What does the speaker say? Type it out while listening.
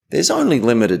there's only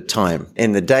limited time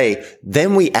in the day.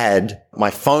 Then we add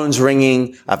my phone's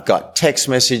ringing. I've got text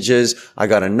messages. I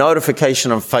got a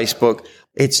notification on Facebook.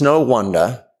 It's no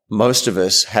wonder most of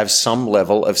us have some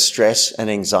level of stress and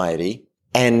anxiety,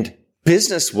 and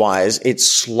business-wise, it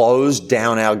slows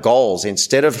down our goals.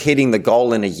 Instead of hitting the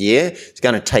goal in a year, it's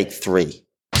going to take 3.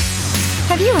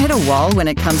 Have you hit a wall when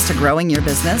it comes to growing your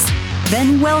business?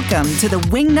 Then welcome to the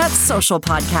Wingnut Social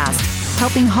Podcast,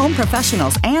 helping home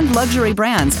professionals and luxury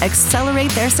brands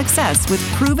accelerate their success with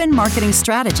proven marketing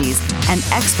strategies and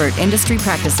expert industry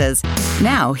practices.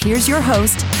 Now, here's your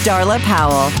host, Darla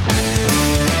Powell.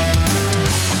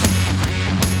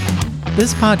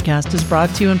 This podcast is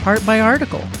brought to you in part by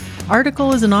Article.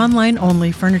 Article is an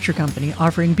online-only furniture company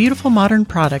offering beautiful modern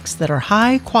products that are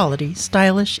high quality,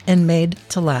 stylish, and made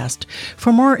to last.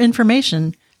 For more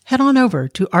information, head on over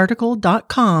to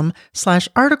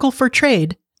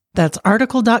article.com/article-for-trade. That's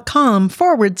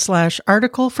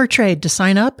article.com/article-for-trade to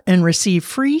sign up and receive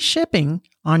free shipping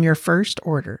on your first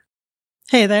order.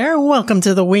 Hey there, welcome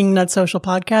to the Wingnut Social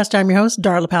Podcast. I'm your host,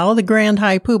 Darla Powell, the grand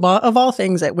high poobah of all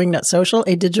things at Wingnut Social,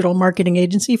 a digital marketing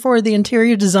agency for the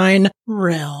interior design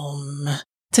realm.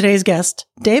 Today's guest,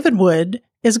 David Wood,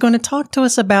 is going to talk to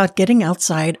us about getting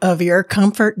outside of your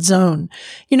comfort zone.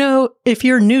 You know, if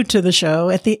you're new to the show,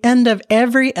 at the end of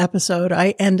every episode,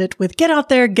 I end it with get out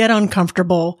there, get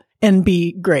uncomfortable, and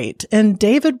be great. And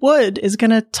David Wood is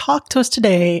going to talk to us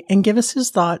today and give us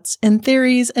his thoughts and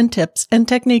theories and tips and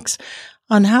techniques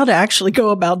on how to actually go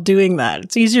about doing that.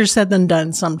 It's easier said than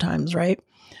done sometimes, right?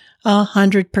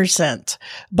 100%.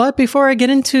 But before I get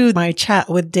into my chat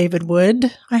with David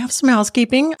Wood, I have some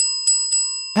housekeeping.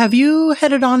 Have you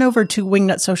headed on over to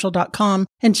wingnutsocial.com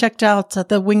and checked out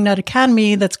the Wingnut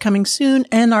Academy that's coming soon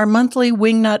and our monthly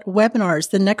Wingnut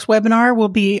webinars? The next webinar will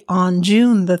be on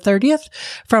June the 30th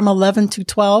from 11 to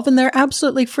 12, and they're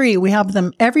absolutely free. We have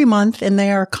them every month, and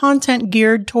they are content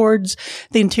geared towards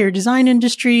the interior design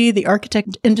industry, the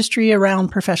architect industry,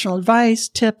 around professional advice,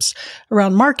 tips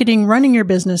around marketing, running your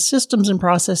business, systems and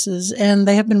processes, and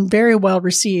they have been very well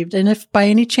received. And if by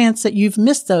any chance that you've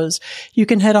missed those, you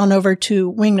can head on over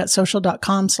to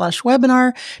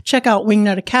wingnutsocial.com/webinar. Check out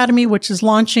Wingnut Academy, which is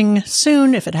launching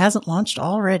soon, if it hasn't launched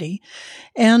already.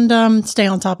 And stay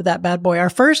on top of that bad boy. Our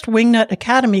first Wingnut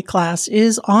Academy class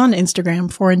is on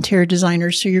Instagram for interior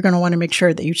designers, so you're going to want to make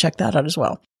sure that you check that out as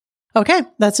well. Okay,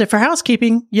 that's it for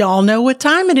housekeeping. Y'all know what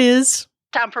time it is.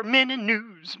 Time for mini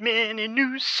news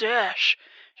sesh.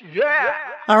 Yeah.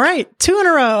 All right. 2 in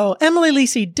a row. Emily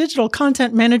Lisi, Digital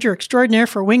Content Manager Extraordinaire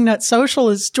for Wingnut Social,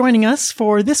 is joining us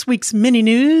for this week's mini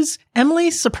news.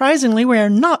 Emily, surprisingly, we are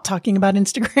not talking about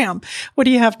Instagram. What do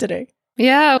you have today?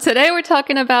 Yeah. Today we're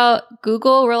talking about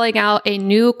Google rolling out a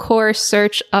new core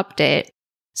search update.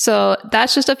 So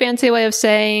that's just a fancy way of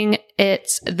saying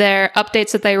it's their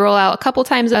updates that they roll out a couple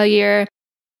times a year.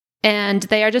 And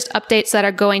they are just updates that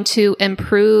are going to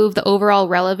improve the overall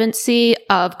relevancy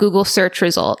of Google search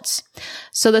results.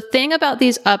 So the thing about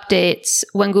these updates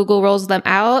when Google rolls them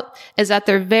out is that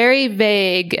they're very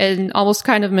vague and almost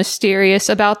kind of mysterious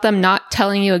about them, not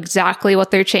telling you exactly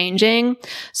what they're changing.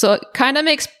 So it kind of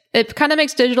makes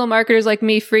digital marketers like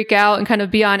me freak out and kind of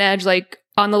be on edge, like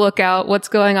on the lookout. What's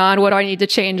going on? What do I need to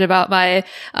change about my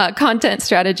content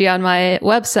strategy on my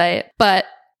website? But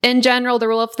in general, the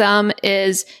rule of thumb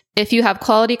is if you have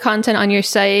quality content on your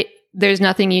site, there's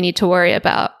nothing you need to worry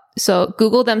about. So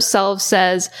Google themselves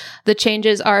says the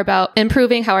changes are about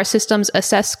improving how our systems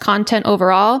assess content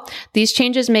overall. These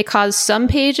changes may cause some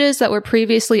pages that were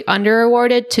previously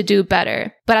under-awarded to do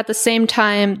better. But at the same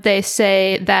time, they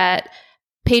say that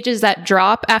pages that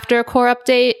drop after a core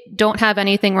update don't have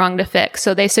anything wrong to fix.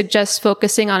 So they suggest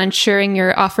focusing on ensuring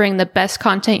you're offering the best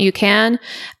content you can.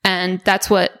 And that's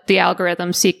what the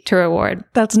algorithms seek to reward.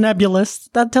 That's nebulous.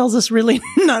 That tells us really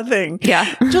nothing.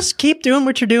 Yeah. Just keep doing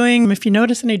what you're doing. If you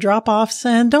notice any drop-offs,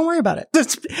 and don't worry about it.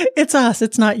 It's us.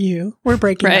 It's not you. We're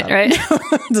breaking up. Right.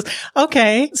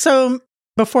 Okay. So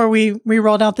before we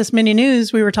rolled out this mini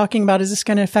news, we were talking about, is this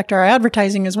going to affect our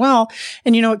advertising as well?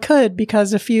 And you know, it could,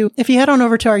 because if you head on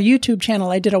over to our YouTube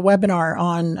channel, I did a webinar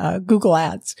on Google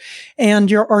Ads, and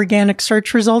your organic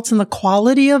search results and the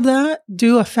quality of that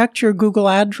do affect your Google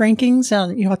Ad rankings.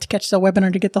 And you have to catch the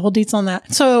webinar to get the whole deets on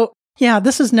that. So yeah,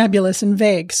 this is nebulous and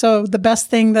vague. So the best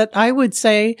thing that I would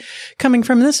say coming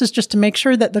from this is just to make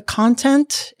sure that the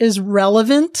content is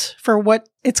relevant for what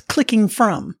it's clicking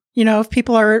from. You know, if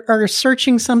people are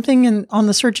searching something and on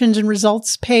the search engine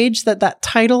results page, that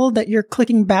title that you're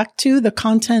clicking back to, the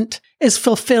content is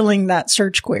fulfilling that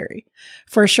search query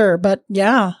for sure. But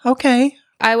yeah, okay.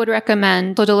 I would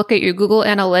recommend to look at your Google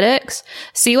Analytics,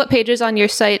 see what pages on your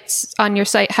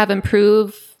site have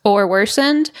improved or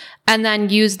worsened, and then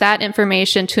use that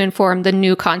information to inform the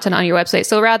new content on your website.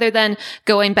 So rather than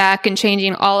going back and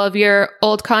changing all of your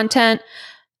old content,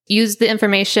 use the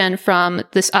information from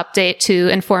this update to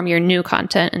inform your new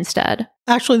content instead.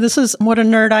 Actually, this is what a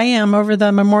nerd I am. Over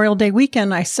the Memorial Day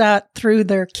weekend, I sat through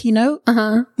their keynote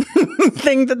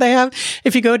thing that they have.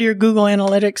 If you go to your Google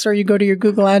Analytics or you go to your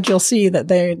Google Ads, you'll see that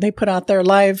they put out their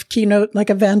live keynote like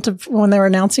event of when they were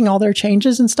announcing all their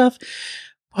changes and stuff.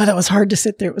 Boy, that was hard to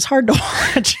sit there. It was hard to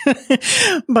watch.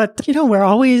 But, we're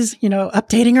always,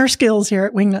 updating our skills here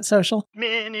at Wingnut Social.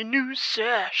 Mini new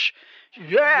sesh.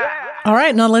 Yeah. All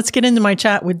right, now let's get into my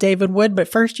chat with David Wood. But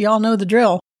first, y'all know the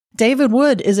drill. David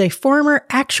Wood is a former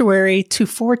actuary to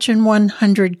Fortune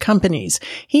 100 companies.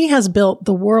 He has built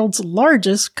the world's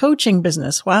largest coaching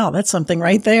business. Wow, that's something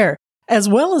right there. As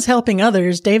well as helping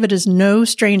others, David is no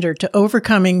stranger to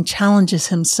overcoming challenges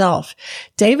himself.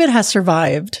 David has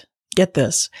survived, get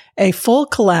this, a full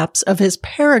collapse of his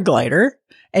paraglider,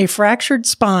 a fractured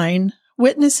spine,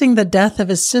 witnessing the death of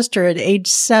his sister at age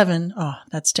 7. Oh,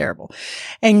 that's terrible.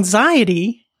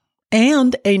 Anxiety,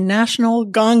 and a national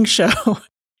gong show.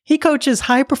 He coaches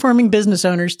high-performing business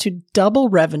owners to double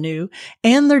revenue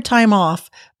and their time off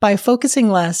by focusing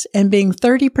less and being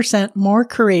 30% more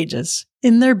courageous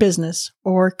in their business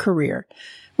or career.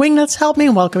 Wingnuts, help me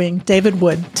in welcoming David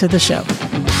Wood to the show.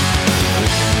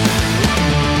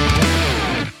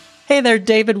 Hey there,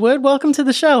 David Wood. Welcome to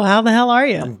the show. How the hell are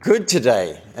you? I'm good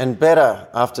today and better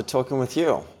after talking with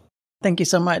you. Thank you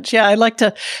so much. Yeah, I like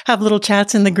to have little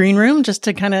chats in the green room just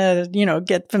to kind of,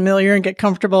 get familiar and get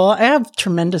comfortable. I have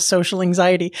tremendous social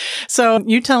anxiety. So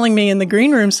you telling me in the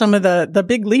green room some of the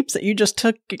big leaps that you just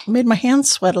took made my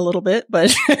hands sweat a little bit,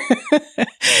 but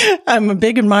I'm a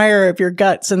big admirer of your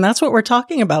guts. And that's what we're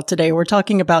talking about today. We're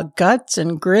talking about guts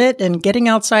and grit and getting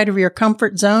outside of your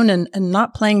comfort zone and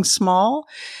not playing small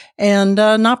and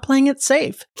not playing it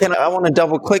safe. I want to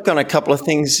double click on a couple of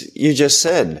things you just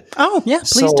said. Oh, yeah,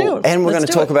 please do. And we're going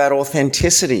to talk about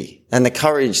authenticity and the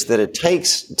courage that it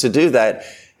takes to do that.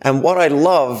 And what I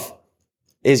love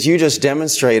is you just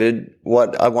demonstrated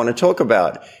what I want to talk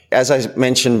about. As I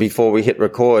mentioned before we hit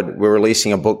record, we're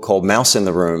releasing a book called Mouse in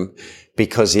the Room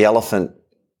because the elephant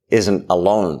isn't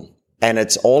alone. And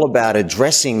it's all about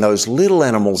addressing those little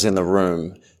animals in the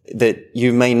room that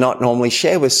you may not normally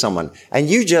share with someone. And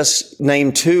you just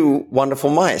named 2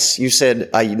 wonderful mice. You said,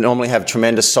 I normally have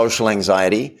tremendous social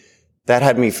anxiety. That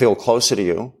had me feel closer to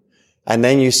you. And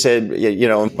then you said,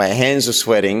 my hands are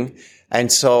sweating.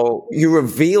 And so you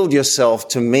revealed yourself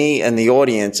to me and the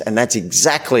audience. And that's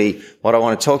exactly what I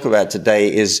want to talk about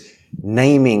today is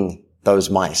naming those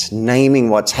mice,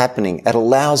 naming what's happening. It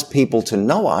allows people to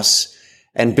know us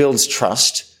and builds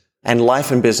trust, and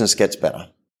life and business gets better.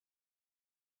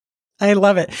 I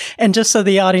love it. And just so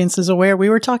the audience is aware, we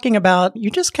were talking about, you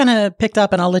just kind of picked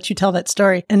up, and I'll let you tell that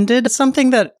story, and did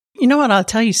something that, I'll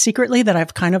tell you secretly that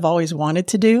I've kind of always wanted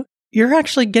to do. You're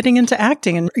actually getting into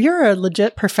acting, and you're a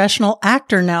legit professional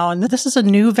actor now, and this is a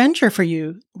new venture for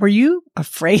you. Were you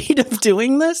afraid of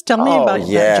doing this? Tell me about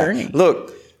that journey.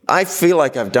 Look, I feel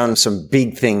like I've done some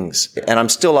big things, and I'm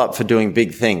still up for doing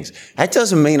big things. That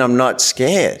doesn't mean I'm not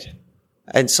scared.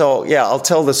 And so, I'll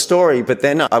tell the story, but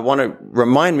then I want to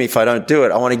remind me if I don't do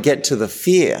it, I want to get to the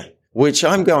fear, which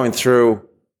I'm going through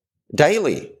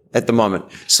daily at the moment.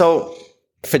 So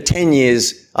for 10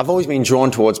 years, I've always been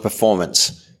drawn towards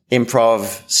performance,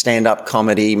 improv, stand-up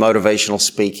comedy, motivational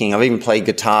speaking. I've even played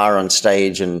guitar on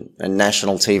stage and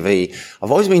national TV.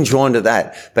 I've always been drawn to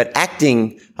that. But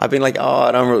acting, I've been like,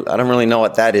 I don't really know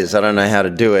what that is. I don't know how to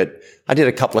do it. I did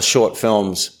a couple of short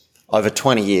films over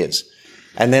 20 years.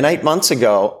 And then 8 months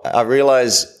ago, I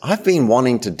realized I've been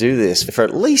wanting to do this for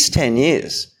at least 10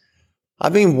 years.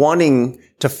 I've been wanting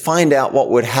to find out what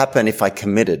would happen if I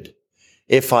committed,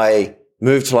 if I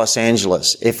moved to Los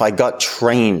Angeles, if I got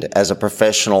trained as a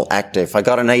professional actor, if I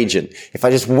got an agent, if I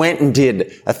just went and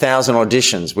did 1,000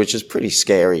 auditions, which is pretty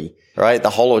scary, right? The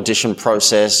whole audition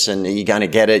process, and you're going to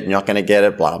get it, you're not going to get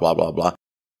it, blah, blah, blah, blah.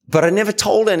 But I never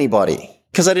told anybody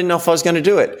because I didn't know if I was going to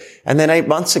do it. And then 8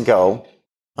 months ago,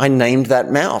 I named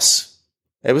that mouse.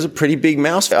 It was a pretty big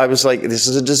mouse. I was like, this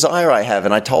is a desire I have.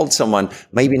 And I told someone,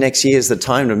 maybe next year is the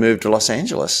time to move to Los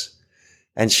Angeles.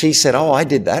 And she said, I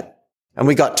did that. And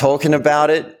we got talking about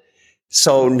it.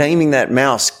 So naming that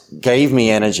mouse gave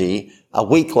me energy. A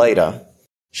week later,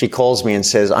 she calls me and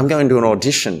says, I'm going to do an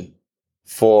audition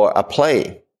for a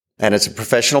play. And it's a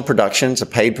professional production. It's a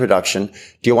paid production.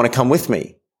 Do you want to come with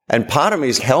me? And part of me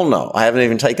is, hell no. I haven't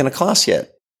even taken a class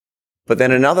yet. But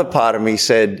then another part of me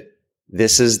said,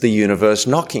 this is the universe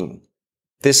knocking.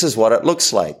 This is what it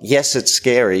looks like. Yes, it's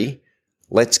scary.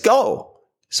 Let's go.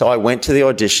 So I went to the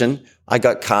audition. I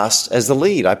got cast as the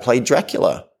lead. I played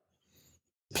Dracula.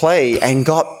 Play and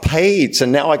got paid. So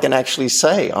now I can actually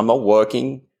say I'm a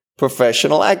working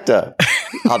professional actor.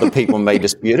 Other people may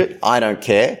dispute it. I don't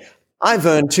care. I've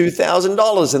earned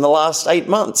 $2,000 in the last 8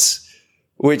 months,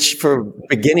 which for a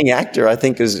beginning actor, I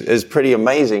think is pretty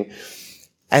amazing.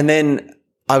 And then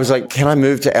I was like, can I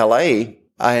move to LA?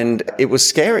 And it was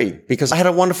scary because I had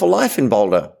a wonderful life in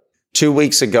Boulder. 2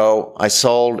 weeks ago, I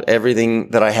sold everything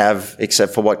that I have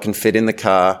except for what can fit in the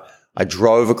car. I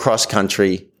drove across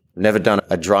country. Never done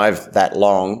a drive that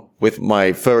long with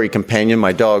my furry companion,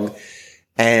 my dog.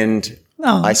 And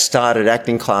I started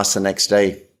acting class the next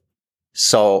day.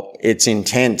 So it's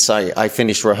intense. I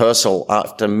finished rehearsal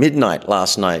after midnight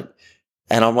last night.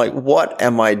 And I'm like, what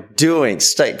am I doing?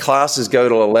 State classes go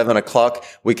till 11 o'clock.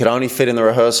 We could only fit in the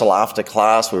rehearsal after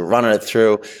class. We're running it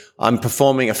through. I'm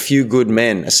performing A Few Good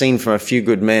Men, a scene from A Few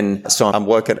Good Men. So I'm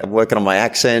working on my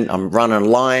accent. I'm running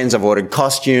lines. I've ordered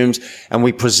costumes, and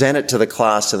we present it to the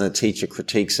class and the teacher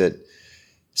critiques it.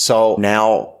 So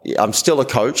now I'm still a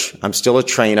coach. I'm still a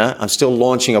trainer. I'm still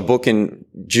launching a book in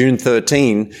June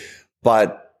 13,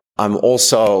 but I'm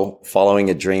also following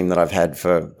a dream that I've had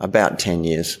for about 10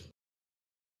 years.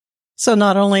 So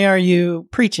not only are you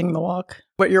preaching the walk,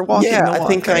 but you're walking the walk. Yeah, I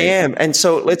think I am. And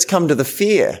so let's come to the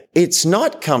fear. It's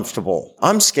not comfortable.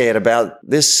 I'm scared about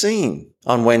this scene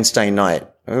on Wednesday night.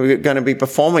 We're going to be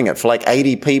performing it for like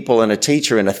 80 people and a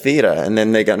teacher in a theater, and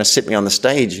then they're going to sit me on the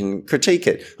stage and critique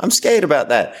it. I'm scared about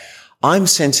that. I'm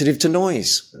sensitive to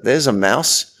noise. There's a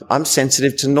mouse. I'm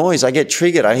sensitive to noise. I get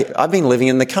triggered. I've been living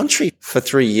in the country for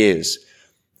 3 years.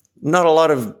 Not a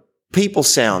lot of people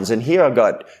sounds. And here I've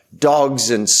got dogs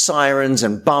and sirens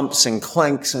and bumps and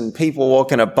clanks and people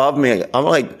walking above me. I'm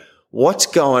like, what's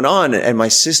going on? And my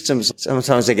systems,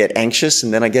 sometimes I get anxious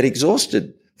and then I get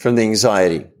exhausted from the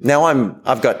anxiety. Now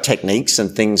I've got techniques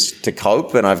and things to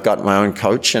cope, and I've got my own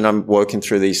coach, and I'm working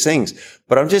through these things.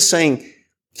 But I'm just saying,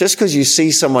 just because you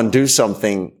see someone do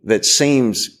something that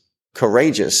seems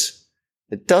courageous,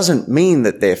 it doesn't mean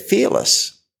that they're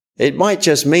fearless. It might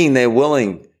just mean they're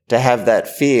willing to have that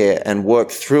fear and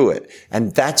work through it.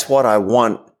 And that's what I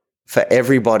want for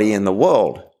everybody in the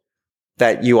world,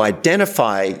 that you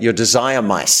identify your desire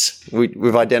mice.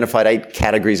 We've identified 8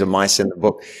 categories of mice in the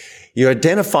book. You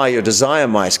identify your desire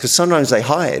mice because sometimes they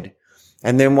hide.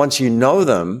 And then once you know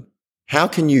them, how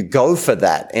can you go for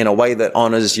that in a way that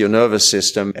honors your nervous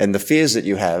system and the fears that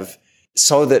you have,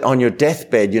 so that on your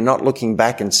deathbed, you're not looking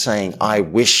back and saying, I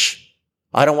wish.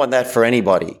 I don't want that for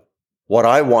anybody. What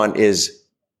I want is,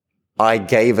 I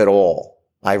gave it all.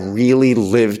 I really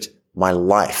lived my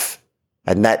life.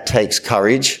 And that takes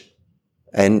courage,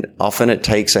 and often it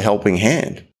takes a helping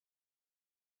hand.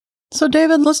 So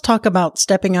David, let's talk about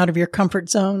stepping out of your comfort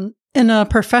zone in a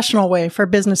professional way for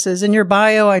businesses. In your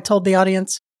bio, I told the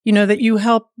audience, that you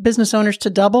help business owners to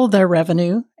double their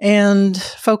revenue and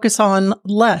focus on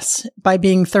less by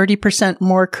being 30%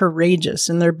 more courageous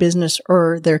in their business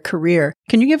or their career.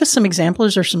 Can you give us some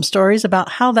examples or some stories about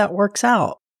how that works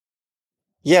out?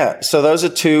 Yeah. So those are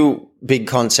 2 big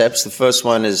concepts. The first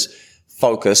one is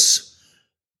focus.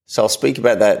 So I'll speak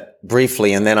about that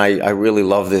briefly. And then I really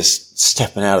love this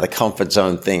stepping out of the comfort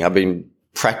zone thing. I've been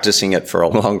practicing it for a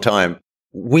long time.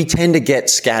 We tend to get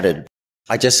scattered.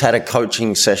 I just had a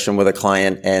coaching session with a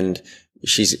client, and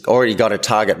she's already got a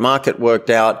target market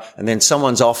worked out. And then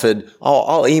someone's offered,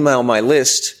 I'll email my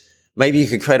list. Maybe you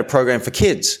could create a program for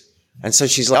kids. And so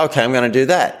she's like, okay, I'm going to do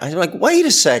that. I'm like, wait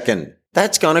a second.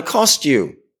 That's going to cost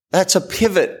you. That's a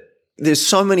pivot. There's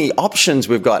so many options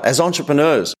we've got as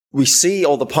entrepreneurs. We see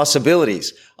all the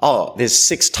possibilities. There's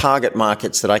 6 target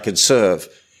markets that I could serve,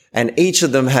 and each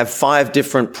of them have 5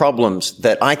 different problems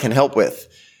that I can help with.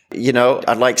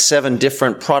 I'd like 7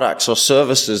 different products or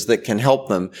services that can help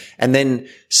them, and then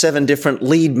 7 different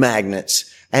lead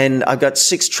magnets. And I've got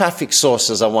 6 traffic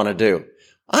sources I want to do.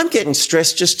 I'm getting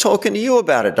stressed just talking to you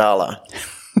about it, Darla.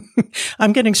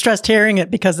 I'm getting stressed hearing it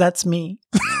because that's me.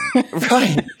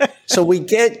 Right. So we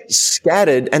get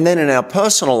scattered. And then in our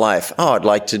personal life, I'd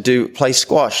like to play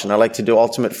squash, and I'd like to do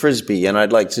ultimate frisbee, and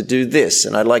I'd like to do this,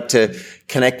 and I'd like to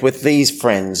connect with these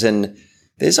friends. And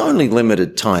there's only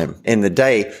limited time in the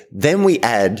day. Then we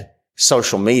add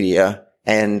social media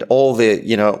and all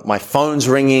the, my phone's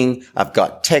ringing. I've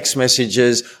got text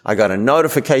messages. I got a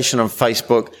notification on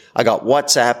Facebook. I got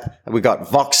WhatsApp. We got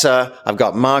Voxer. I've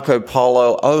got Marco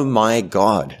Polo. Oh my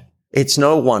God. It's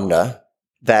no wonder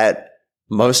that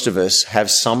most of us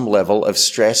have some level of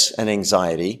stress and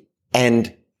anxiety,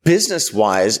 and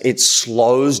business-wise, it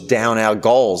slows down our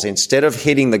goals. Instead of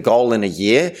hitting the goal in a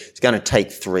year, it's going to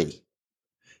take 3.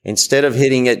 Instead of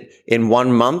hitting it in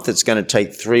 1 month, it's going to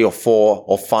take 3 or 4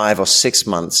 or 5 or 6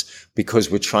 months because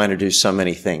we're trying to do so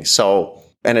many things. So,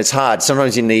 and it's hard.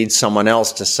 Sometimes you need someone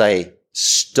else to say,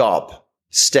 stop,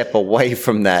 step away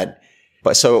from that.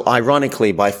 But so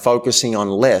ironically, by focusing on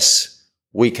less,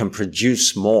 we can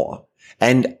produce more.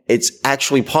 And it's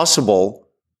actually possible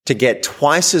to get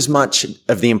twice as much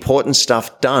of the important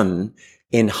stuff done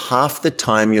in half the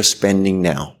time you're spending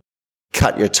now.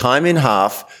 Cut your time in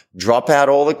half, drop out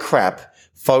all the crap,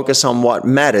 focus on what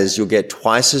matters. You'll get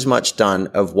twice as much done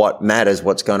of what matters,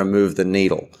 what's going to move the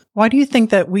needle. Why do you think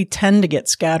that we tend to get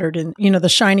scattered in, the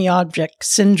shiny object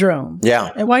syndrome?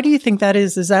 Yeah. And why do you think that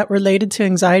is? Is that related to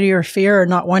anxiety or fear or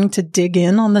not wanting to dig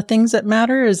in on the things that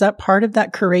matter? Is that part of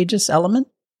that courageous element?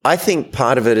 I think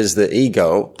part of it is the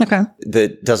ego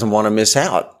that doesn't want to miss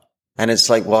out. And it's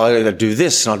like, well, I got to do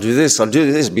this and I'll do this. I'll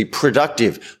do this. Be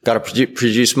productive. Got to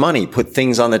produce money, put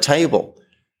things on the table.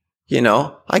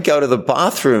 I go to the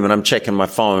bathroom and I'm checking my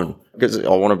phone because I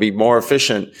want to be more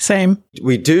efficient. Same.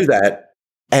 We do that.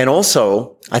 And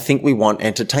also, I think we want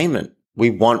entertainment.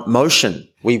 We want motion.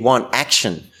 We want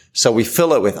action. So we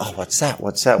fill it with, what's that?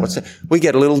 What's that? What's that? We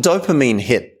get a little dopamine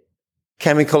hit,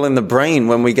 chemical in the brain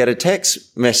when we get a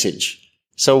text message.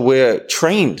 So we're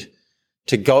trained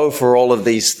to go for all of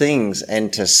these things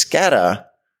and to scatter.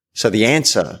 So the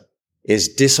answer is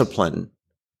discipline.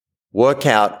 Work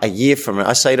out a year from it.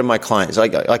 I say to my clients,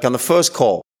 like on the first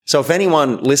call. So if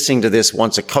anyone listening to this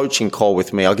wants a coaching call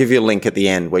with me, I'll give you a link at the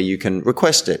end where you can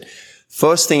request it.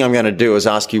 First thing I'm going to do is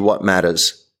ask you what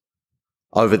matters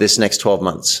over this next 12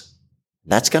 months.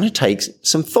 That's going to take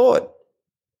some thought.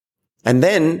 And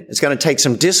then it's going to take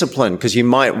some discipline because you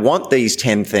might want these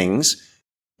 10 things,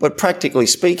 but practically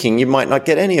speaking, you might not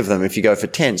get any of them if you go for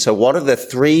 10. So what are the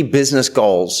 3 business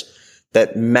goals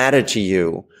that matter to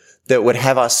you that would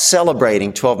have us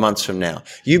celebrating 12 months from now?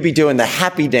 You'd be doing the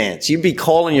happy dance. You'd be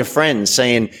calling your friends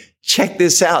saying, check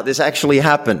this out. This actually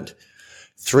happened.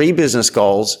 3 business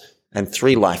goals and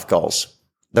 3 life goals.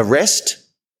 The rest,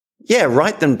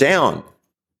 write them down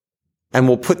and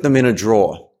we'll put them in a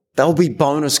drawer. They'll be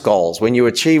bonus goals. When you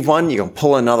achieve one, you can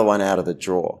pull another one out of the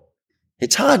drawer.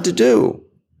 It's hard to do.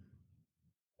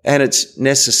 And it's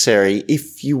necessary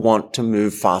if you want to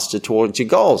move faster towards your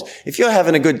goals. If you're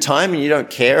having a good time and you don't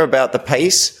care about the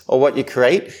pace or what you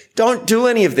create, don't do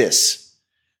any of this.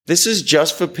 This is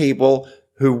just for people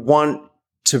who want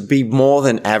to be more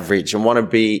than average and want to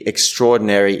be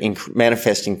extraordinary in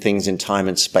manifesting things in time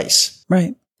and space.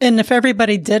 Right. And if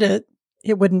everybody did it,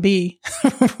 it wouldn't be.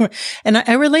 And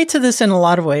I relate to this in a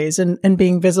lot of ways and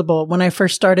being visible. When I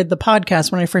first started the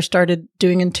podcast, when I first started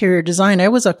doing interior design, I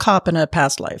was a cop in a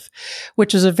past life,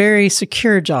 which is a very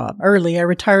secure job. I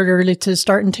retired early to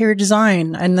start interior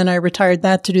design. And then I retired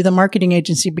that to do the marketing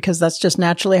agency because that's just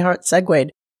naturally how it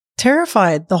segued.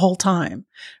 Terrified the whole time,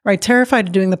 right? Terrified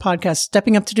of doing the podcast,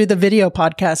 stepping up to do the video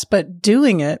podcast, but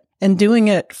doing it and doing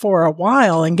it for a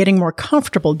while and getting more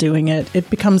comfortable doing it, it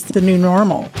becomes the new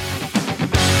normal.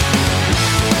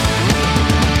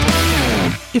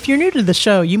 If you're new to the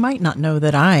show, you might not know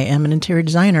that I am an interior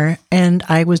designer, and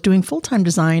I was doing full-time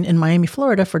design in Miami,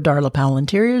 Florida for Darla Powell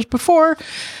Interiors before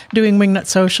doing Wingnut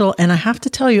Social. And I have to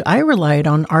tell you, I relied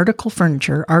on Article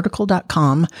Furniture,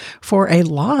 article.com, for a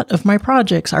lot of my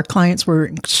projects. Our clients were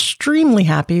extremely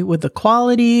happy with the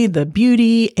quality, the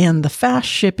beauty, and the fast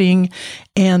shipping,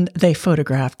 and they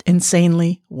photographed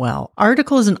insanely well.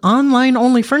 Article is an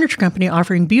online-only furniture company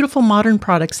offering beautiful modern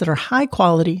products that are high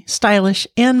quality, stylish,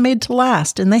 and made to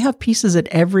last. And they have pieces at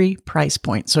every price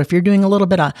point. So if you're doing a little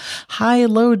bit of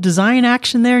high-low design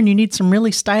action there and you need some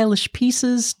really stylish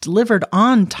pieces delivered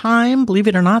on time, believe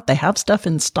it or not, they have stuff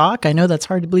in stock. I know that's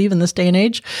hard to believe in this day and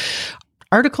age.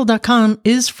 Article.com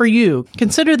is for you.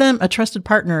 Consider them a trusted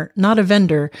partner, not a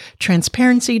vendor.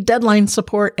 Transparency, deadline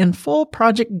support, and full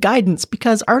project guidance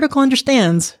because Article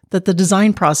understands that the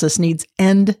design process needs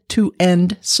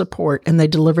end-to-end support, and they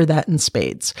deliver that in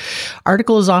spades.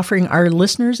 Article is offering our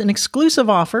listeners an exclusive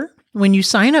offer. When you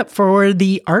sign up for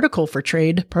the Article for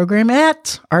Trade program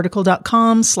at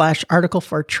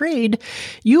article.com/article4trade,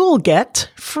 you'll get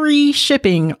free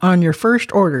shipping on your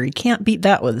first order. You can't beat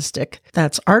that with a stick.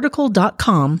 That's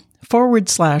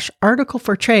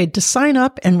article.com/article4trade to sign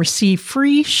up and receive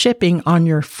free shipping on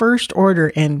your first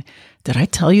order. And did I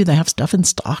tell you they have stuff in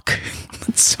stock?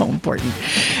 That's so important.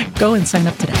 Go and sign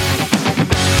up today.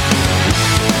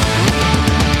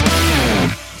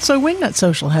 So Wingnut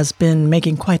Social has been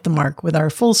making quite the mark with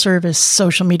our full-service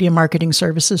social media marketing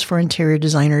services for interior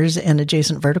designers and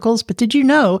adjacent verticals. But did you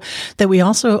know that we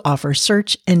also offer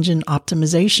search engine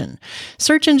optimization?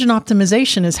 Search engine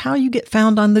optimization is how you get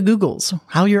found on the Googles,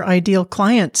 how your ideal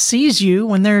client sees you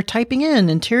when they're typing in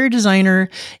interior designer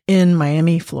in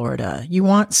Miami, Florida. You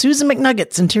want Susan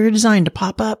McNuggets interior design to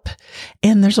pop up.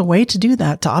 And there's a way to do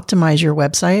that, to optimize your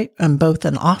website on both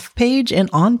an off-page and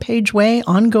on-page way,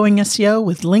 ongoing SEO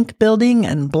with link building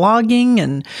and blogging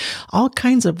and all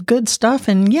kinds of good stuff.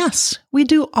 And yes, we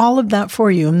do all of that for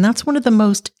you. And that's one of the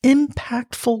most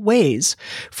impactful ways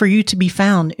for you to be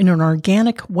found in an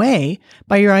organic way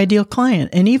by your ideal client.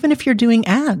 And even if you're doing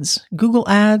ads, Google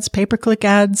ads, pay-per-click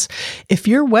ads, if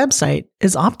your website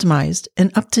is optimized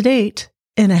and up to date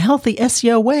in a healthy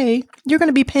SEO way, you're going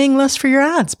to be paying less for your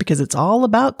ads because it's all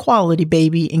about quality,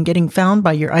 baby, and getting found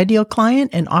by your ideal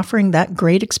client and offering that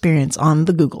great experience on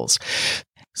the Googles.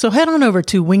 So head on over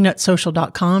to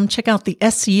wingnutsocial.com. Check out the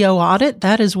SEO audit.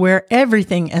 That is where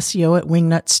everything SEO at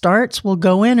Wingnut starts. We'll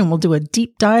go in and we'll do a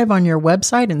deep dive on your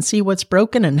website and see what's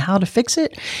broken and how to fix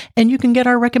it. And you can get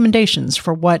our recommendations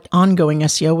for what ongoing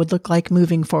SEO would look like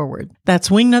moving forward. That's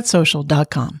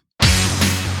wingnutsocial.com.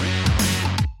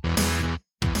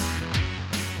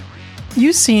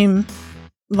 You seem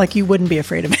like you wouldn't be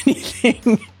afraid of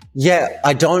anything. Yeah,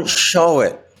 I don't show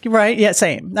it. Right. Yeah,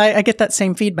 same. I get that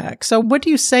same feedback. So what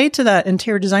do you say to that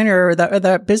interior designer or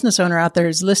that business owner out there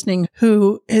who's listening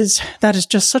that is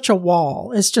just such a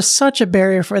wall? It's just such a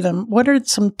barrier for them. What are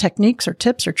some techniques or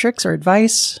tips or tricks or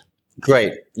advice?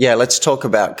 Great. Yeah, let's talk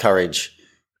about courage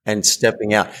and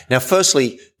stepping out. Now,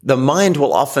 firstly, the mind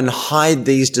will often hide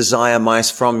these desire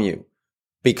mice from you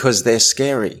because they're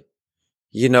scary.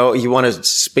 You know, you want to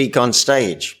speak on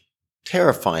stage.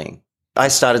 Terrifying. I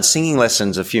started singing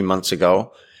lessons a few months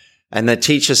ago. And the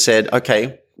teacher said,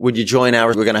 okay, would you join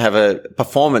we're going to have a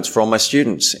performance for all my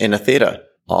students in a theater.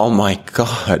 Oh my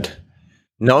God.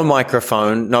 No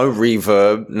microphone, no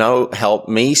reverb, no help.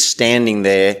 Me standing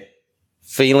there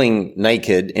feeling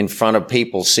naked in front of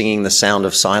people singing The Sound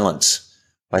of Silence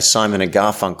by Simon and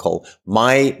Garfunkel.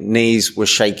 My knees were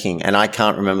shaking and I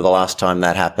can't remember the last time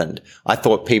that happened. I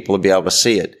thought people would be able to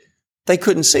see it. They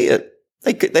couldn't see it.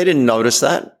 They didn't notice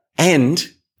that. And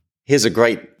here's a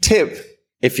great tip.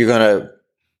 If you're going to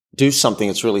do something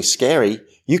that's really scary,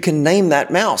 you can name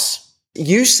that mouse.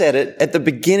 You said it at the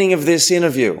beginning of this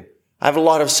interview. I have a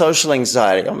lot of social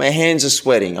anxiety. My hands are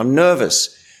sweating. I'm nervous.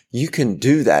 You can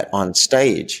do that on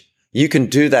stage. You can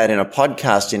do that in a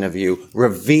podcast interview.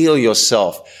 Reveal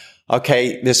yourself.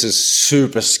 Okay, this is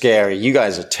super scary. You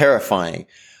guys are terrifying.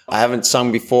 I haven't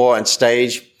sung before on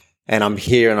stage and I'm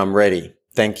here and I'm ready.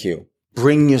 Thank you.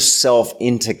 Bring yourself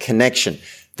into connection.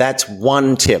 That's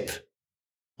one tip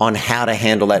on how to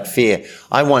handle that fear.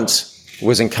 I once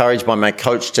was encouraged by my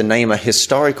coach to name a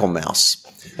historical mouse.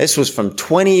 This was from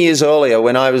 20 years earlier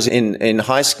when I was in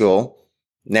high school.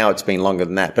 Now it's been longer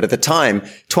than that. But at the time,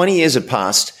 20 years had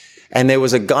passed and there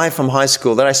was a guy from high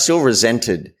school that I still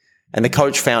resented. And the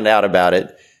coach found out about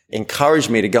it,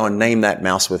 encouraged me to go and name that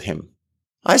mouse with him.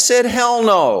 I said, hell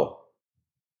no.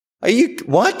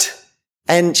 What?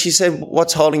 And she said,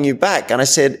 what's holding you back? And I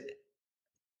said,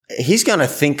 he's going to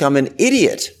think I'm an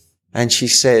idiot. And she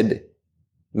said,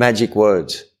 magic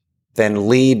words. Then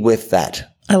lead with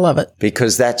that. I love it.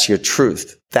 Because that's your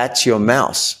truth. That's your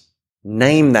mouse.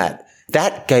 Name that.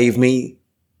 That gave me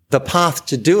the path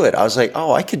to do it. I was like,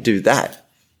 oh, I could do that.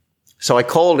 So I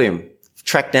called him,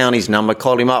 tracked down his number,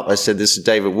 called him up. I said, this is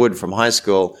David Wood from high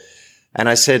school. And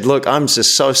I said, look, I'm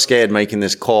just so scared making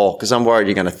this call because I'm worried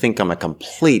you're going to think I'm a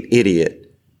complete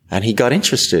idiot. And he got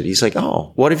interested. He's like,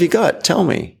 oh, what have you got? Tell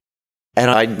me. And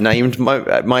I named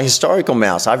my historical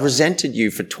mouse. I've resented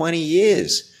you for 20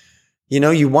 years. You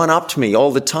know, you one-upped me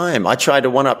all the time. I tried to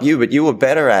one-up you, but you were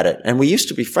better at it. And we used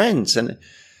to be friends and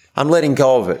I'm letting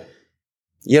go of it.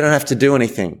 You don't have to do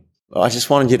anything. I just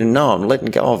wanted you to know I'm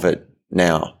letting go of it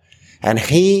now. And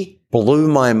he blew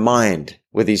my mind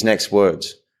with his next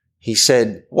words. He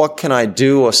said, what can I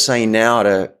do or say now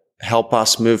to help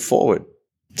us move forward?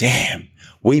 Damn,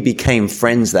 we became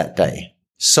friends that day.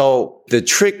 So the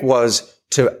trick was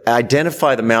to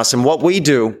identify the mouse. And what we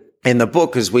do in the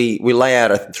book is we lay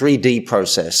out a 3D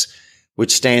process,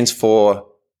 which stands for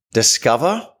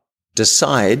discover,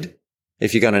 decide,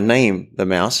 if you're going to name the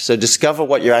mouse. So discover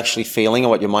what you're actually feeling or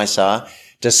what your mice are.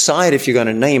 Decide if you're going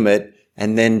to name it,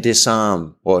 and then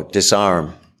disarm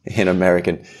in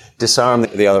American. Disarm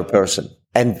the other person.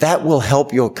 And that will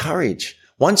help your courage.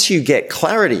 Once you get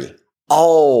clarity,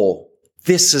 oh,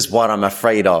 this is what I'm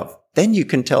afraid of. Then you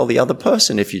can tell the other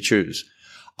person if you choose.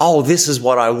 Oh, this is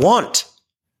what I want.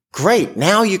 Great.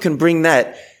 Now you can bring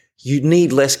that You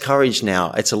need less courage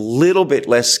now. It's a little bit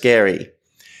less scary.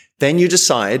 Then you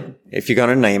decide if you're going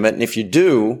to name it. And if you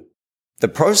do, the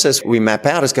process we map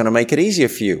out is going to make it easier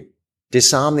for you.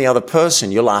 Disarm the other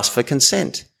person. You'll ask for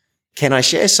consent. Can I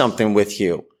share something with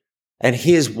you? And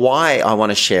here's why I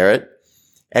want to share it.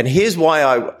 And here's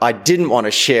why I didn't want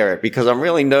to share it, because I'm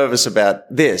really nervous about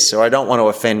this, or I don't want to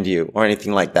offend you or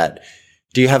anything like that.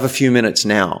 Do you have a few minutes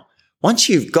now? Once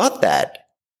you've got that,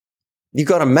 you've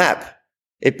got a map.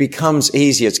 It becomes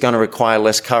easier. It's going to require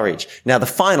less courage. Now, the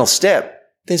final step,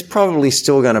 there's probably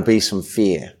still going to be some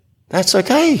fear. That's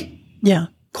okay. Yeah.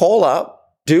 Call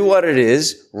up, do what it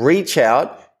is, reach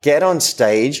out, get on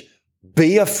stage,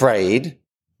 be afraid,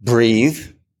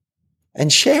 breathe,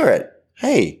 and share it.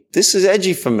 Hey, this is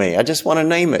edgy for me. I just want to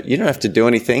name it. You don't have to do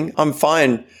anything. I'm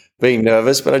fine being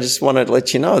nervous, but I just want to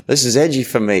let you know this is edgy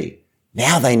for me.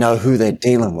 Now they know who they're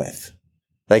dealing with.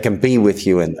 They can be with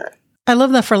you in that. I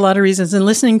love that for a lot of reasons. And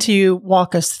listening to you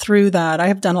walk us through that, I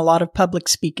have done a lot of public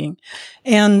speaking.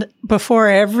 And before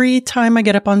every time I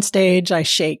get up on stage, I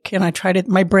shake and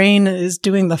my brain is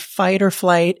doing the fight or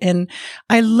flight. And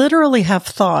I literally have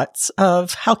thoughts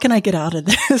of how can I get out of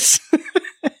this?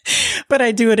 But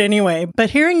I do it anyway. But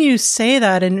hearing you say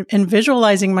that and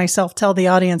visualizing myself tell the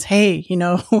audience, hey,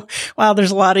 wow,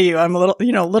 there's a lot of you. I'm a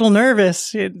little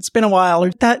nervous. It's been a while.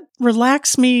 That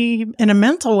relaxed me in a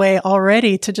mental way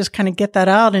already to just kind of get that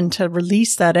out and to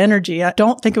release that energy. I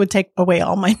don't think it would take away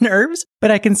all my nerves,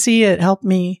 but I can see it help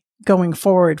me going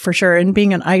forward for sure and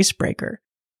being an icebreaker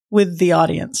with the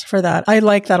audience for that. I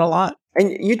like that a lot. And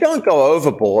you don't go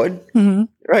overboard,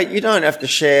 right? You don't have to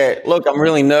share, look, I'm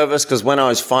really nervous because when I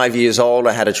was 5 years old,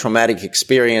 I had a traumatic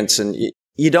experience, and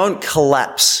you don't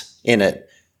collapse in it.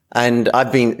 And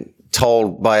I've been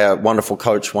told by a wonderful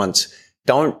coach once,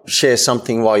 don't share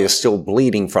something while you're still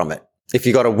bleeding from it. If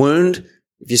you got a wound,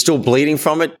 if you're still bleeding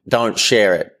from it, don't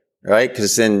share it, right?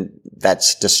 Because then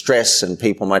that's distress and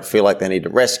people might feel like they need to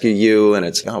rescue you. And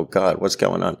it's, oh God, what's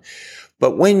going on?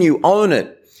 But when you own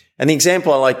it, and the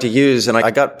example I like to use, and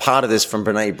I got part of this from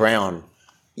Brené Brown,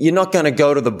 you're not going to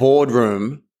go to the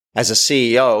boardroom as a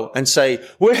CEO and say,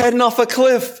 we're heading off a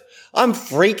cliff. I'm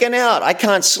freaking out. I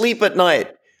can't sleep at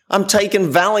night. I'm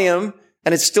taking Valium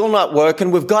and it's still not working.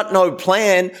 We've got no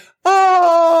plan.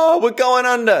 Oh, we're going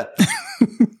under.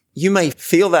 You may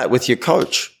feel that with your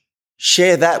coach.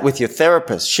 Share that with your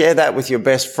therapist. Share that with your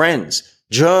best friends.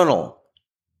 Journal.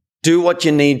 Do what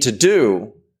you need to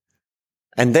do.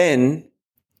 And then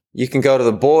you can go to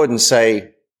the board and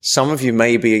say, some of you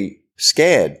may be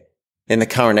scared in the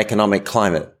current economic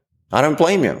climate. I don't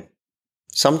blame you.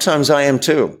 Sometimes I am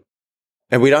too.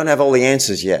 And we don't have all the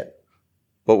answers yet,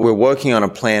 but we're working on a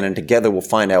plan and together we'll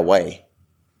find our way,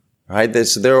 right?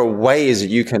 There are ways that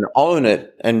you can own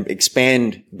it and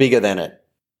expand bigger than it.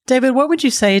 David, what would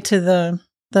you say to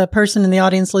the person in the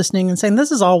audience listening and saying,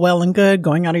 this is all well and good,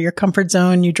 going out of your comfort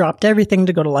zone. You dropped everything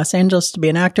to go to Los Angeles to be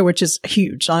an actor, which is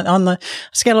huge. On the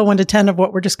scale of 1 to 10 of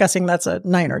what we're discussing, that's a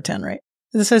 9 or 10, right?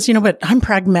 It says, but I'm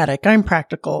pragmatic, I'm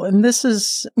practical. And this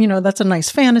is, that's a nice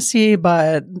fantasy.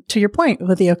 But to your point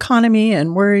with the economy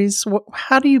and worries,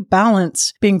 how do you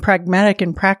balance being pragmatic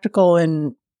and practical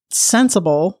and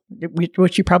sensible,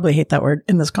 which you probably hate that word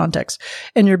in this context,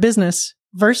 in your business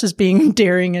versus being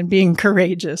daring and being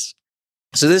courageous?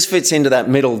 So this fits into that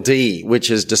middle D, which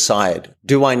is decide.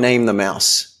 Do I name the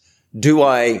mouse? Do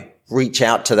I reach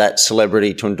out to that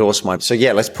celebrity to endorse so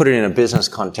yeah, let's put it in a business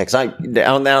context.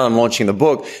 Now I'm launching the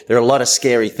book, there are a lot of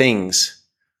scary things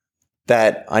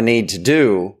that I need to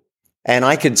do. And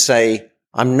I could say,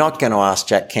 I'm not going to ask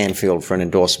Jack Canfield for an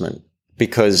endorsement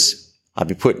because I'd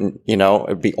be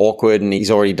it'd be awkward and he's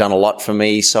already done a lot for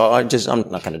me. So I'm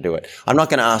not going to do it. I'm not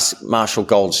going to ask Marshall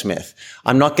Goldsmith.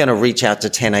 I'm not going to reach out to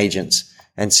 10 agents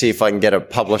and see if I can get a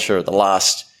publisher at the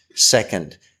last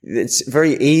second. It's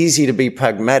very easy to be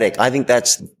pragmatic. I think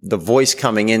that's the voice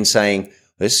coming in saying,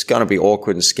 this is going to be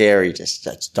awkward and scary.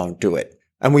 Just don't do it.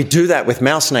 And we do that with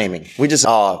mouse naming. We just,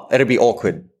 it'll be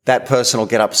awkward. That person will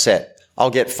get upset.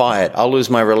 I'll get fired. I'll lose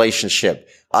my relationship.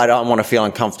 I don't want to feel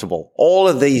uncomfortable. All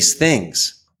of these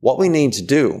things, what we need to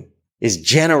do is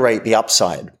generate the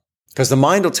upside, because the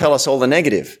mind will tell us all the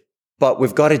negative, but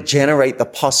we've got to generate the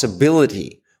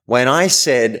possibility. When I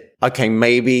said, okay,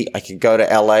 maybe I could go to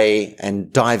LA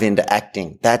and dive into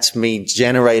acting, that's me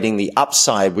generating the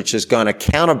upside, which is going to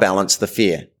counterbalance the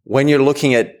fear. When you're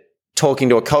looking at talking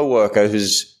to a coworker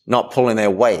who's not pulling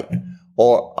their weight,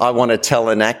 or I want to tell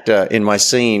an actor in my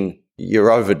scene,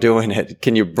 you're overdoing it.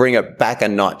 Can you bring it back a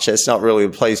notch? That's not really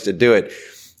the place to do it.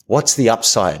 What's the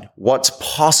upside? What's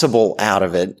possible out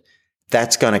of it?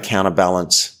 That's going to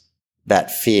counterbalance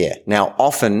that fear. Now,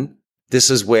 often This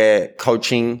is where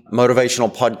coaching,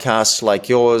 motivational podcasts like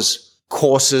yours,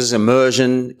 courses,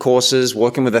 immersion courses,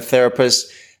 working with a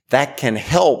therapist, that can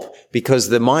help because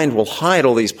the mind will hide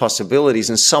all these possibilities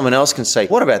and someone else can say,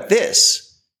 what about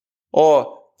this?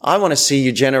 Or I want to see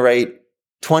you generate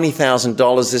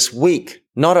 $20,000 this week,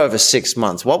 not over 6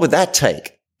 months. What would that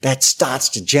take? That starts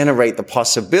to generate the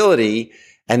possibility,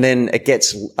 and then it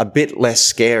gets a bit less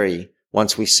scary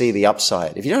once we see the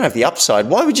upside. If you don't have the upside,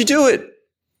 why would you do it?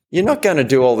 You're not going to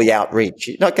do all the outreach.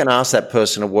 You're not going to ask that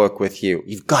person to work with you.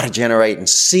 You've got to generate and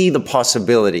see the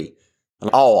possibility. And,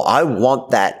 I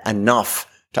want that enough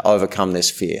to overcome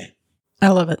this fear. I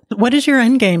love it. What is your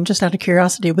end game, just out of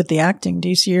curiosity, with the acting? Do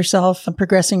you see yourself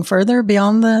progressing further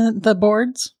beyond the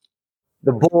boards?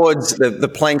 The boards, the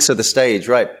planks of the stage,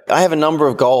 right? I have a number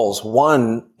of goals.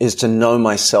 One is to know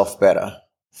myself better.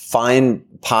 Find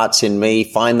parts in me,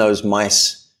 find those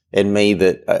mice in me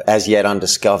that are as yet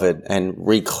undiscovered, and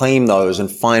reclaim those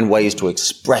and find ways to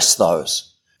express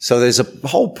those. So there's a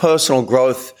whole personal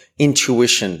growth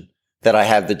intuition that I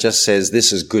have that just says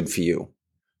this is good for you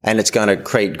and it's going to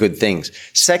create good things.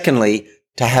 Secondly,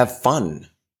 to have fun.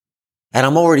 And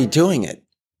I'm already doing it.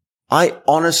 I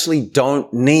honestly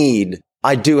don't need,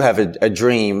 I do have a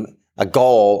dream, a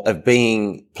goal of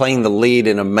playing the lead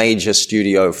in a major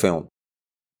studio film,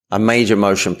 a major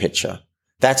motion picture.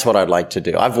 That's what I'd like to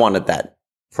do. I've wanted that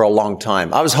for a long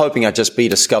time. I was hoping I'd just be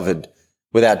discovered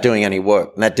without doing any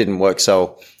work, and that didn't work.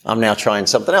 So I'm now trying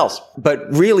something else.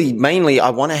 But really, mainly,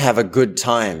 I want to have a good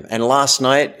time. And last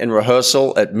night in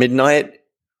rehearsal at midnight,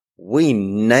 we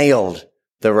nailed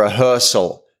the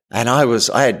rehearsal. And I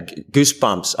had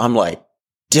goosebumps. I'm like,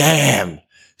 damn,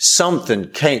 something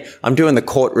came. I'm doing the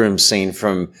courtroom scene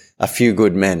from A Few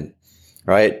Good Men,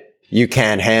 right? You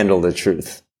can't handle the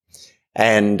truth.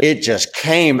 And it just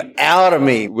came out of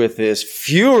me with this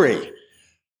fury.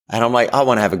 And I'm like, I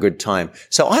want to have a good time.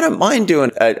 So I don't mind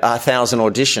doing 1,000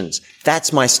 auditions.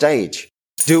 That's my stage.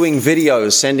 Doing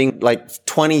videos, sending like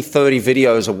 20, 30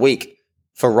 videos a week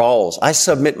for roles. I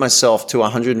submit myself to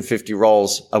 150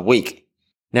 roles a week.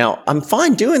 Now, I'm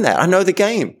fine doing that. I know the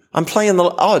game. I'm playing the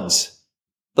odds,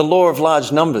 the law of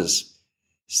large numbers.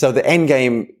 So the end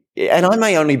game, and I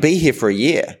may only be here for a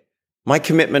year. My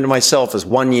commitment to myself is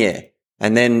 1 year.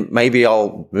 And then maybe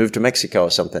I'll move to Mexico or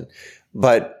something.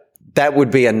 But that would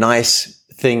be a nice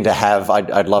thing to have.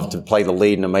 I'd love to play the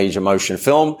lead in a major motion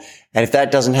film. And if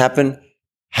that doesn't happen,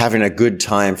 having a good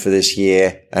time for this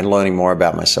year and learning more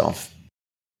about myself.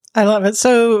 I love it.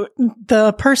 So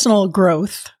the personal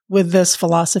growth with this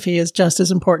philosophy is just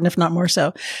as important, if not more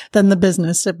so, than the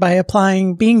business by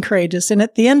applying being courageous. And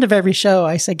at the end of every show,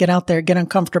 I say, get out there, get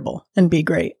uncomfortable and be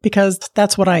great, because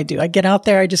that's what I do. I get out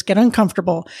there, I just get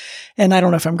uncomfortable, and I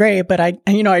don't know if I'm great, but I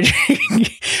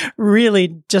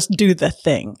really just do the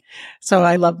thing. So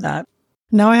I love that.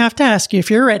 Now I have to ask you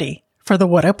if you're ready for the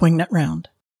What Up Wingnut round.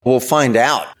 We'll find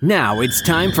out. Now it's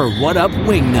time for What Up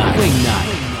Wingnut.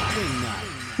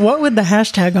 What would the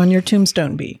hashtag on your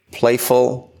tombstone be?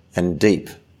 Playful and deep.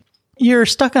 You're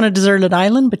stuck on a deserted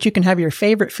island, but you can have your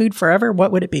favorite food forever.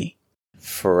 What would it be?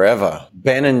 Forever.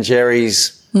 Ben &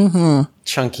 Jerry's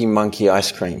Chunky Monkey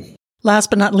ice cream. Last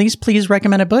but not least, please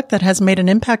recommend a book that has made an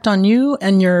impact on you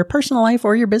and your personal life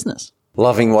or your business.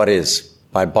 Loving What Is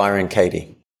by Byron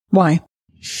Katie. Why?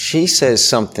 She says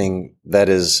something that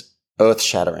is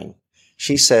earth-shattering.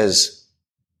 She says,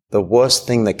 the worst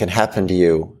thing that can happen to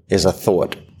you is a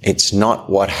thought. It's not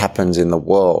what happens in the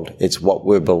world. It's what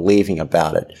we're believing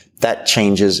about it. That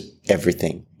changes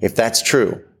everything. If that's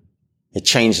true, it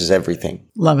changes everything.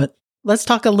 Love it. Let's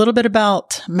talk a little bit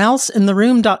about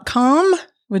mouseintheroom.com,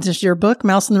 which is your book,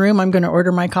 Mouse in the Room. I'm going to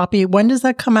order my copy. When does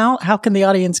that come out? How can the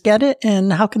audience get it?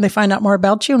 And how can they find out more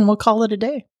about you? And we'll call it a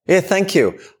day. Yeah, thank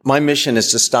you. My mission is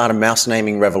to start a mouse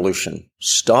naming revolution.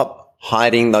 Stop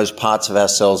hiding those parts of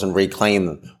ourselves and reclaim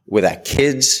them with our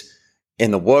kids,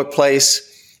 in the workplace.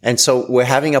 And so we're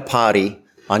having a party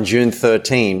on June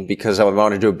 13 because I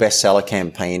want to do a bestseller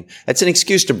campaign. It's an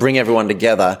excuse to bring everyone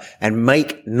together and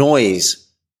make noise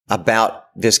about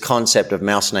this concept of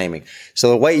mouse naming. So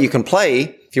the way you can play,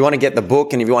 if you want to get the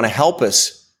book and if you want to help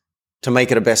us to make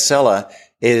it a bestseller,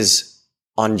 is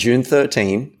on June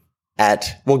 13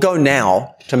 go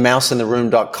now to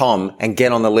mouseintheroom.com and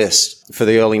get on the list for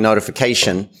the early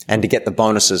notification and to get the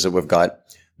bonuses that we've got.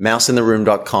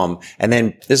 mouseintheroom.com. And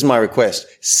then this is my request.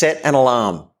 Set an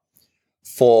alarm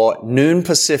for noon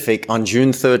Pacific on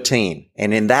June 13.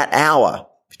 And in that hour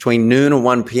between noon and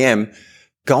 1 p.m.,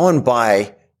 go and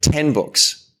buy 10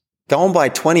 books. Go and buy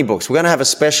 20 books. We're going to have a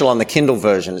special on the Kindle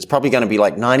version. It's probably going to be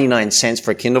like 99 cents for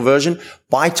a Kindle version.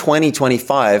 Buy 20,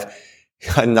 25.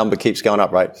 The number keeps going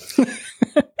up, right?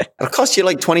 It'll cost you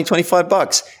like $20,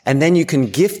 $25. And then you can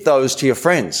gift those to your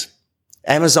friends.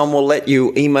 Amazon will let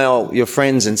you email your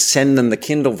friends and send them the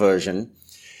Kindle version.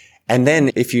 And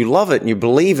then if you love it and you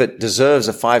believe it deserves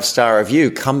a 5-star review,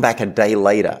 come back a day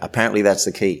later. Apparently that's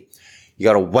the key. You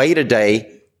got to wait a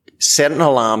day, set an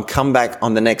alarm, come back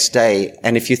on the next day.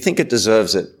 And if you think it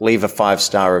deserves it, leave a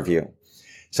 5-star review.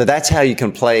 So that's how you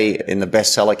can play in the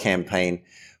bestseller campaign.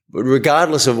 But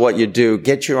regardless of what you do,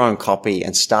 get your own copy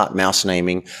and start mouse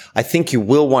naming. I think you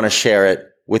will want to share it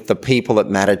with the people that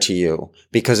matter to you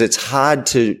because it's hard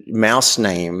to mouse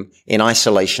name in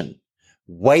isolation.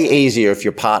 Way easier if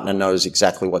your partner knows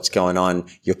exactly what's going on.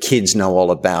 Your kids know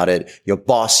all about it. Your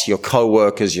boss, your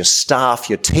coworkers, your staff,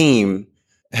 your team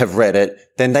have read it.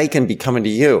 Then they can be coming to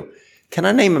you. Can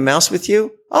I name a mouse with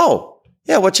you? Oh,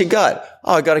 yeah. What you got?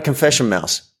 Oh, I got a confession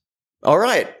mouse. All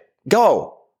right.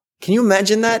 Go. Can you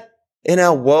imagine that in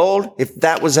our world? If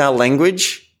that was our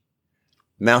language,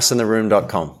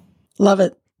 mouseintheroom.com. Love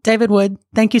it. David Wood,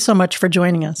 thank you so much for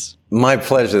joining us. My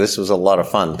pleasure. This was a lot of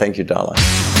fun. Thank you, darling.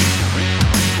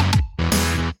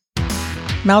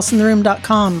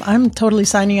 Mouseintheroom.com. I'm totally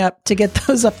signing up to get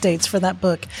those updates for that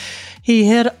book. He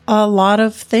hit a lot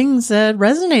of things that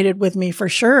resonated with me for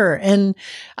sure. And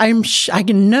I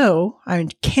know I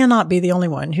cannot be the only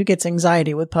one who gets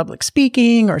anxiety with public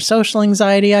speaking or social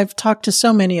anxiety. I've talked to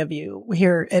so many of you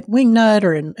here at Wingnut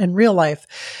or in real life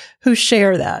who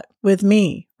share that with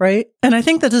me, right? And I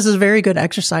think that this is a very good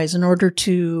exercise in order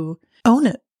to own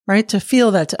it, right? To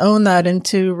feel that, to own that, and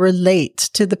to relate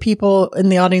to the people in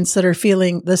the audience that are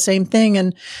feeling the same thing.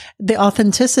 And the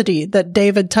authenticity that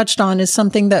David touched on is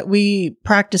something that we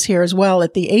practice here as well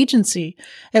at the agency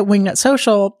at Wingnut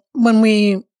Social when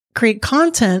we create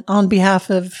content on behalf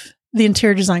of the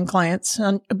interior design clients,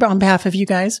 on behalf of you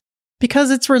guys, because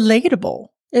it's relatable.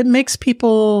 It makes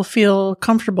people feel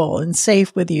comfortable and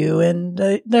safe with you,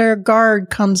 and their guard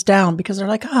comes down because they're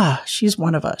like, she's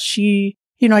one of us.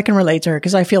 I can relate to her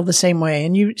because I feel the same way.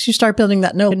 And you start building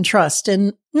that know and trust.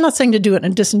 And I'm not saying to do it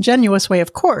in a disingenuous way.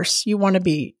 Of course, you want to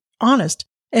be honest.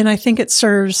 And I think it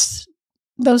serves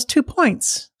those 2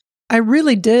 points. I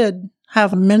really did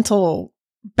have a mental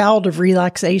bout of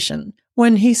relaxation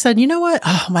when he said, you know what?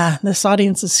 Oh man, this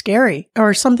audience is scary,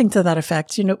 or something to that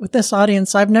effect. With this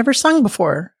audience, I've never sung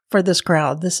before for this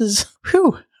crowd. This is,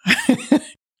 whew.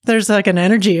 There's like an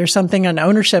energy or something, an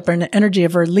ownership or an energy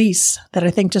of release that I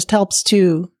think just helps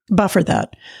to buffer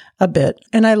that a bit.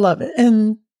 And I love it.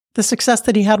 And the success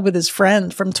that he had with his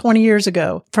friend from 20 years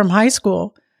ago from high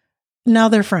school, now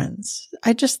they're friends.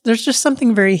 There's just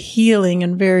something very healing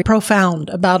and very profound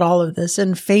about all of this,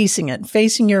 and facing it,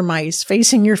 facing your mice,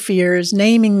 facing your fears,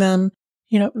 naming them,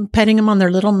 petting them on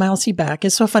their little mousy back.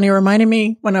 It's so funny. It reminded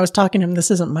me when I was talking to him, this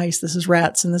isn't mice, this is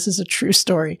rats. And this is a true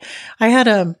story. I had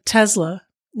a Tesla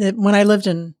when I lived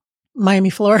in Miami,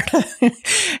 Florida.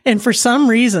 And for some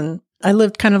reason, I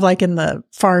lived kind of like in the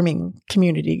farming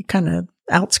community, kind of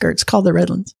outskirts, called the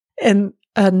Redlands. And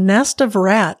a nest of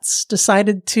rats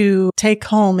decided to take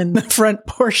home in the front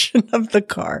portion of the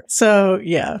car. So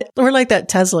yeah, we're like that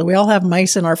Tesla. We all have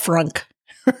mice in our frunk,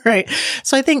 right?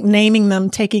 So I think naming them,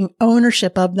 taking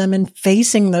ownership of them, and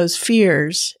facing those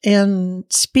fears and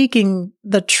speaking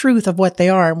the truth of what they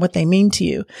are and what they mean to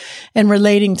you and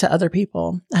relating to other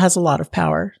people has a lot of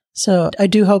power. So I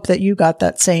do hope that you got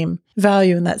that same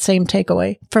value and that same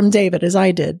takeaway from David as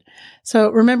I did. So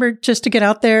remember just to get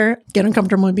out there, get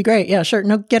uncomfortable would be great. Yeah, sure.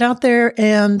 No, get out there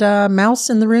and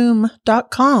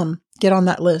mouseintheroom.com, get on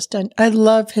that list. And I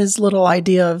love his little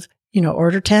idea of,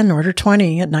 order 10, order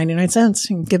 20 at 99 cents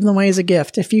and give them away as a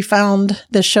gift. If you found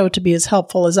this show to be as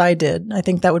helpful as I did, I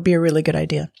think that would be a really good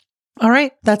idea. All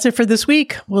right. That's it for this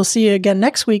week. We'll see you again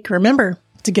next week. Remember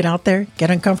to get out there,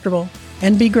 get uncomfortable,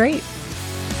 and be great.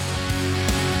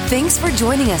 Thanks for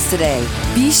joining us today.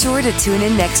 Be sure to tune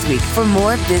in next week for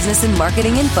more business and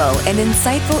marketing info and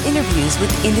insightful interviews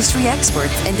with industry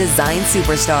experts and design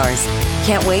superstars.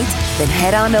 Can't wait? Then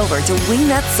head on over to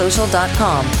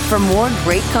wingnutsocial.com for more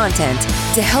great content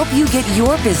to help you get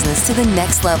your business to the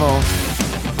next level.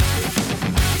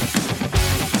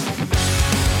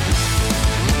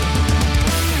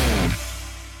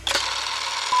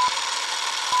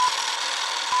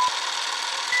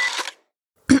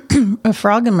 A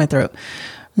frog in my throat.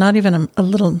 Not even a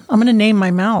little. I'm going to name my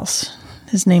mouse.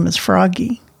 His name is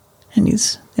Froggy, and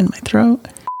he's in my throat.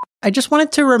 I just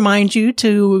wanted to remind you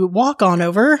to walk on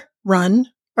over, run,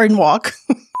 or walk.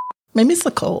 Maybe it's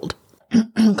the cold.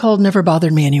 Cold never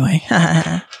bothered me anyway.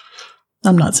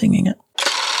 I'm not singing it.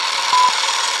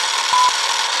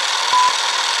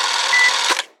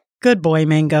 Good boy,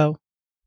 Mango.